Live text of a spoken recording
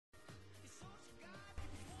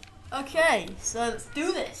Okay, so let's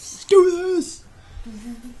do this. Let's do this!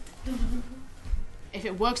 If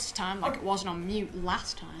it works this time, like it wasn't on mute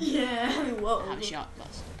last time. Yeah, whoa. Have a shot,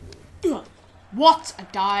 let's. What? I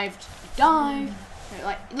dived. I dived.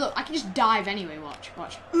 Like, look, I can just dive anyway, watch.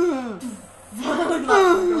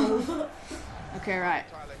 Okay, right.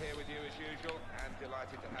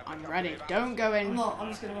 I'm ready. Don't go in. I'm not, I'm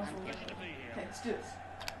just gonna run forward. Okay, let's do this.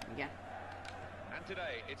 Again. And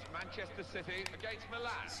today, it's Manchester City against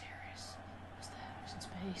Milan. Serious. Who's in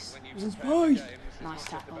space? Who's in space? Nice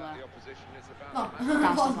tackle there. No,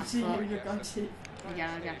 Bounced off my I've seen foot. you go to.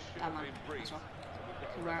 Again. That man. As well.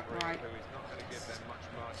 Right.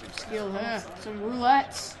 Some skill here. Some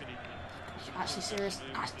roulettes. Actually serious.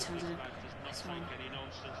 It turns in. That's fine.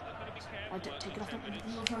 Oh, take it off.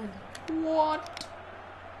 What?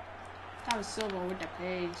 That was Silva with the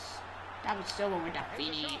pace. That was Silva with the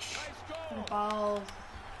finish. Ball.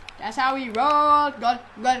 That's how we roll. Go.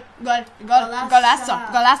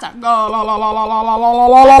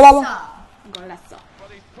 Golasa.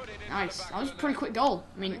 Nice. That was a pretty quick goal.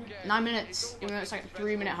 I mean, 9 minutes, even though it's like a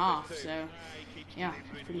 3-minute half. So, yeah,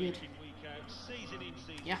 it's pretty good.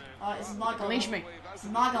 Yeah. Alright, this is my goal. Unleash me. This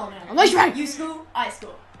is my goal now. Unleash me! You score, I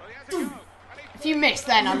score. If you miss,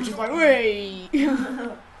 then I'm just like, wait.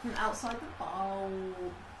 From outside the ball.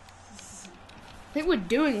 I think we're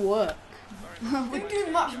doing work. We're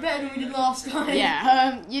doing much better than we did last time.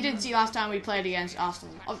 Yeah, you didn't see last time we played against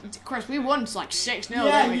Arsenal. Oh, Chris, we won like 6-0,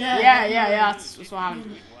 didn't we? Yeah. That's what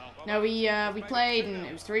happened. No, we played and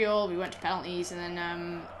it was 3-3. We went to penalties and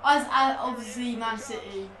then As obviously Man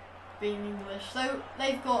City being English, so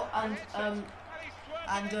they've got and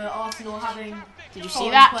Arsenal having. Did you see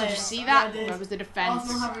foreign that? players. Did you see that? Yeah, I did. Where was the defence?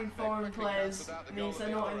 Arsenal having foreign players means they're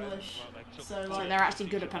not English, so So like. they're actually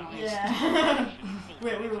good at penalties. Yeah. we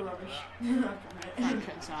were rubbish. Frank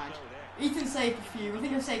inside. Ethan saved a few. I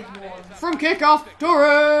think I saved one. From kickoff,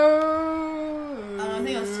 Torres. And I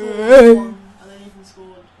think I scored one, and then Ethan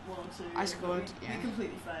scored 1 or 2. I scored, We yeah.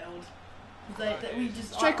 completely failed. We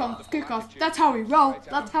just. Straight on kickoff. That's how we roll.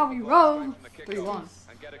 That's how we roll. 3-1.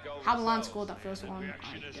 How Milan scored that first one,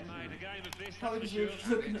 I don't know. Probably because we were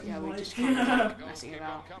looking at Yeah, we the just mic. kept messing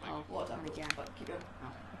about. Oh, What? and again. Keep going.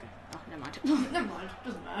 Oh, okay. Oh, never mind. Never mind.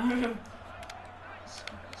 Doesn't matter.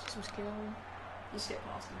 Some skill. Just get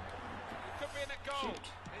past him. Shoot.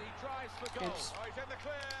 Oops.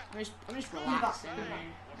 I'm just relaxing. There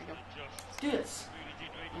you go. Let's do this.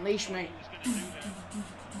 Unleash me. I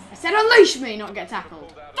said unleash me, not get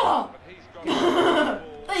tackled. Oh!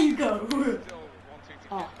 There you go.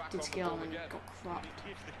 Oh, did skill and then got cropped.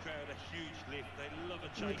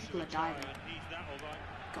 People are diving.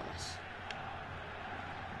 Got this.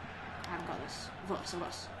 I haven't got this. I've got this. I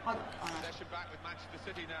got it. Oh, nice. Possession back with Manchester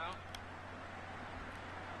City now.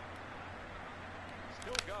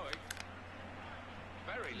 Still going.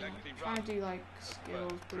 Very lengthy Trying run. to do like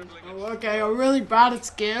skills. Oh, okay, I'm really bad at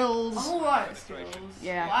skills. I'm alright at skills.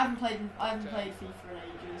 Yeah. Well, I haven't played FIFA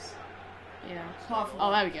in ages. Yeah. Apart from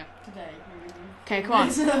Oh, there we go. today. Really. Okay, come on.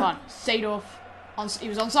 Seedorf. He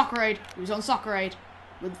was on Soccer Aid.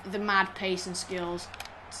 With the mad pace and skills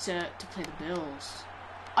to play the Bills.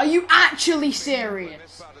 Are you actually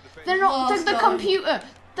serious? They're not the computer.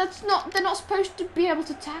 They're not supposed to be able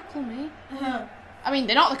to tackle me. I mean,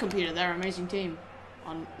 they're not the computer. They're an amazing team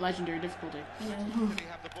on legendary difficulty. Yeah.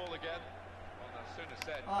 Have the ball again. Well, no sooner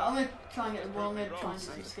said. I'm gonna try and get the ball. I'm gonna try and do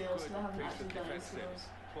some skills because I haven't actually done any skills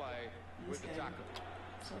Play in this with the game. tackle.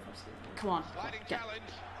 So far, skills. Come on, Sliding get.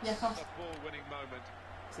 challenge. Yeah, pass. The ball-winning moment.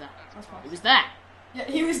 It's there. That's fine. He was there. Yeah,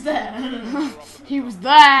 he was there. He was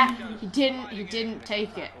there. He didn't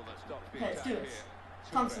take it. Okay, let's do this.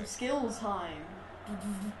 Time for some skills time.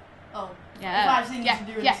 Oh. If I Yeah. actually need to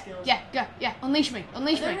do any skills. Yeah. Unleash me. I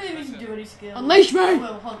Unleash don't me. really need to do any skills. Unleash me! I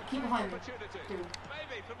will. Hold, keep behind me. Do.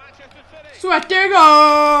 Maybe for Manchester City. Sweating.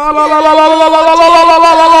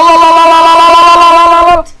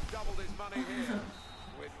 Doubled his money here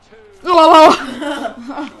with 2 goals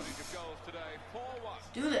today. 4-1.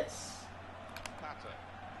 Do this. Patter.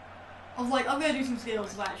 I was like, I'm gonna do some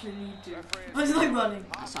skills if I actually need to. I was like running.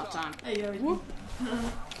 That's our time. There you go. Whoop.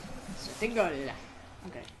 Sweating goal.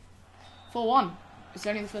 Okay. 4-1. It's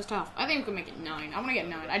only the first half. I think we can make it 9. I want to get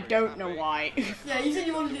 9. I don't know why. Yeah, you said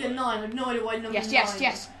you wanted to do a 9. I have no idea why number 9.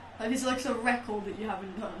 Yes. Like, this is like a record that you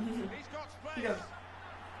haven't done. He's got space. Here you go. And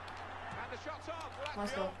the shot's off.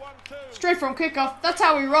 Nice goal. 1-2. Straight from kickoff. That's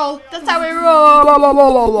how we roll. That's how we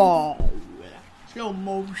roll. Slow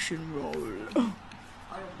motion roll.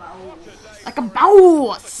 Like a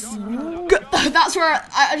bounce. That's where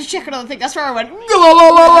I just check another thing. That's where I went.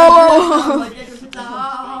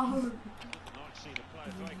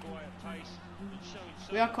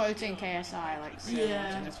 We are quoting KSI like so much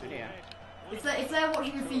Yeah. in this video. If they're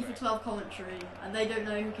watching a FIFA 12 commentary and they don't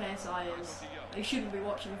know who KSI is, they shouldn't be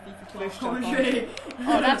watching a FIFA 12 commentary.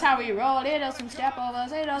 Oh, that's how we roll. He does some step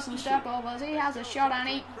overs. He does some step overs. He has a shot and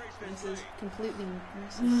he Misses. completely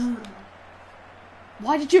misses.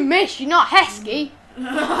 Why did you miss? You're not Heskey.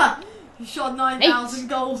 He shot 9,000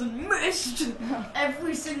 goals and missed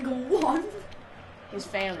every single one. His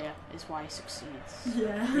failure is why he succeeds.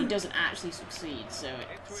 Yeah. He doesn't actually succeed, so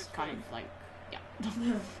it's kind of like, yeah,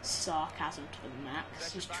 sarcasm to the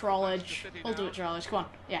max. Just trollage, ultimate trollage. Come on,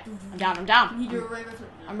 yeah, I'm down, I'm down. Can you do a rainbow flip?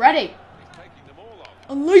 I'm ready.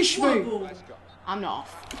 Unleash What a me. ball. I'm not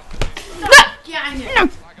off. Dang it.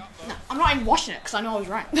 No, I'm not even watching it because I know I was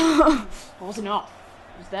right. I wasn't off.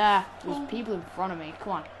 I was there. There's people in front of me.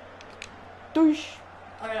 Come on. Douche.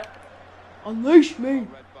 Okay. Unleash me.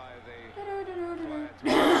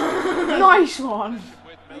 Nice one.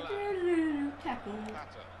 Tackle.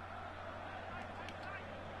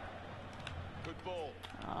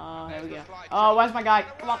 Oh, here we go. Oh, where's my guy?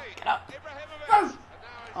 Come on, get up. Go!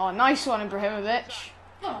 Oh, nice one, Ibrahimovic.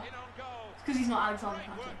 Oh. It's because he's not Alexander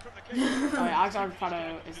Pato. Oh, yeah, Alexander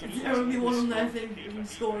Pato is He's the only one on their thing who can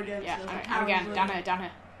score against yeah, us. and again, down here, down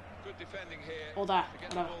here. Good defending here. All there, To get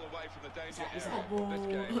the whatever. ball away from the danger Is area. Oh, ball. This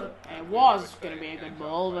game. It was going to be a good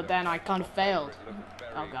ball, but then I kind of failed.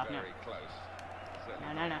 Oh, God, no. Very close.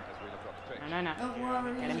 No, no, no. As we look up the pitch. No, no, no. Don't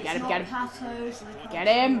worry, Get him, it's get him, not get him. Pato, so they can't Get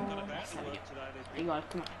him. score. There we go. You got it,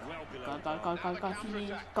 come on. Go, go, go, go,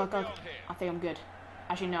 go. Go, go. I think I'm good.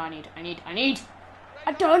 Actually, no, I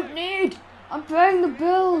don't need. I'm paying the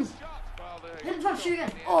bills. Hit him, shoot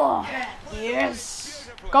again. Oh, Yeah. yes.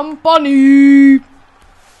 Company.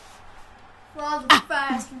 For the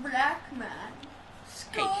fast black man.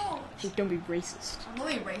 Score. Hey, don't be racist. I'm not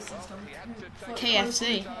being racist. I'm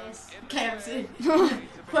KFC. KFC.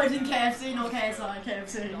 Quoting KFC, not KSI.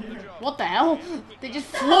 KFC. What the hell? They just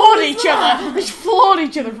floored each other. They just floored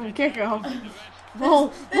each other for a kickoff.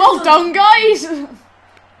 Well done, guys.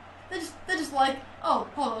 They're just like, oh,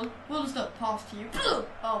 hold on, we'll just not pass to you.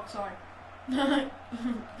 Oh, sorry.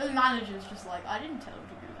 The manager's just like, I didn't tell him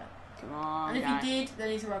to do that. Come on, And if guy. he did, then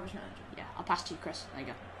he's a rubbish manager. Yeah, I'll pass to you, Chris. There you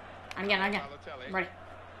go. And again. I'm ready.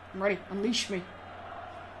 I'm ready. Unleash me.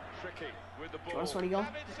 Tricky with the Do you ball. want a sweaty goal?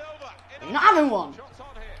 David Silva in You're not having one. shots on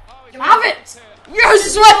here. Oh, he's Have it! here. You're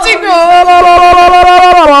sweaty I'm goal!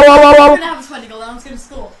 gonna have a 20 goal, and I'm just gonna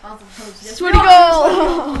score. Out of the post. Yes, Sweaty no!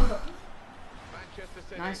 goal! Manchester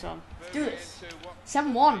City Nice one. Let's do this. into what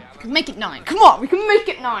 7-1. We can make it 9. Come on, we can make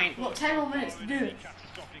it 9. We've got 10 more minutes to do it.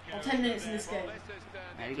 Or 10 minutes in this game.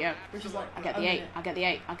 There we go. Which is like, I get a the 8. minute. I get the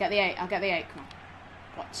 8. I get the 8. I get the 8. Come on.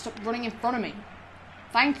 What? Stop running in front of me.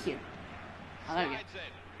 Thank you. Oh, there we go. slides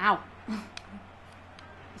in. Ow.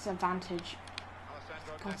 It's advantage.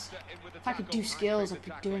 Alessandro God, Nesta in with the if I could do tackle. skills, Nice I'd bit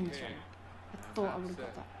be of doing tackling this right here. now. I thought I would have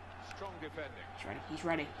got that. Strong defending. He's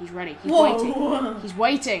ready. He's ready. He's Whoa. waiting. He's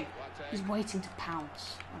waiting. He's waiting to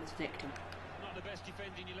pounce on his victim. Not the best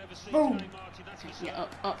defending you'll ever see Boom. today, Martin. That's for Yeah,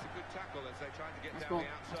 certain. up. It's a good tackle as they try to get Nice down ball. the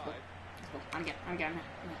Nice ball. outside. Nice ball. And again. And again.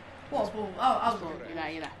 What a ball? Oh, I was Ball. You're there.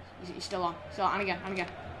 You're there. He's still on. Still on. And again. And again.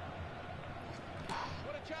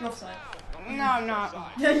 What a chance offside. No, I'm not.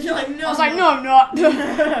 You're like, no. I was like, no, I'm not.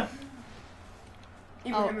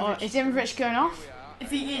 Ibrahimovic. Is Ibrahimovic going off? If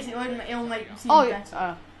he is, it'll make him seem Oh,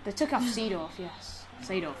 better. they took off Seedorf, yes.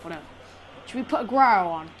 Seedorf, whatever. Should we put Aguero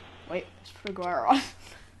on? Wait, let's put Aguero on.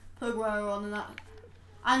 Put Aguero on and that.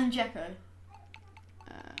 And Dzeko. Okay.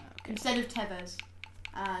 Instead of Tevez.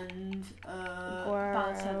 And,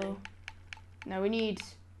 Balotelli. Aguero. No, we need.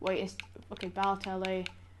 Wait, it's. Okay, Balotelli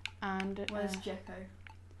and. Where's Dzeko?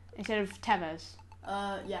 Instead of Tevez.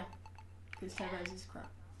 Yeah. Because Tevez is crap.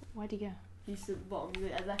 Where'd he go? He's the bottom,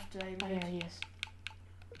 left Oh, mid. yeah, he is.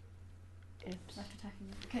 Oops. Left attacking.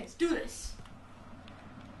 Okay, let's do this.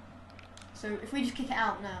 So if we just kick it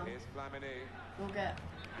out now, Here's Flamini. we'll get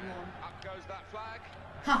one. Up goes that flag.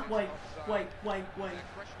 Ha! Wait. They're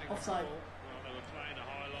questioning Offside. the ball. Well, they were playing a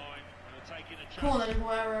high line. They were taking a chance. Come on then,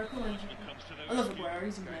 Aguero. Come on. When it comes to the I love rescue. Aguero.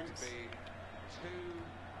 He's Going to immense. be two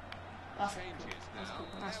That's changes cool. That's now. cool.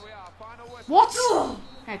 And That's there we are. Final whistle.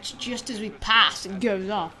 What? It's just as we pass, it goes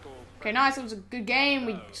off. Okay, nice. It was a good game.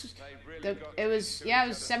 It was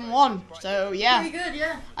 7-1. So yeah. pretty good,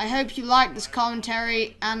 yeah. I hope you liked this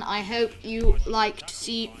commentary, and I hope you like to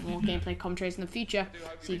see more gameplay commentaries in the future.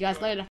 See you guys later.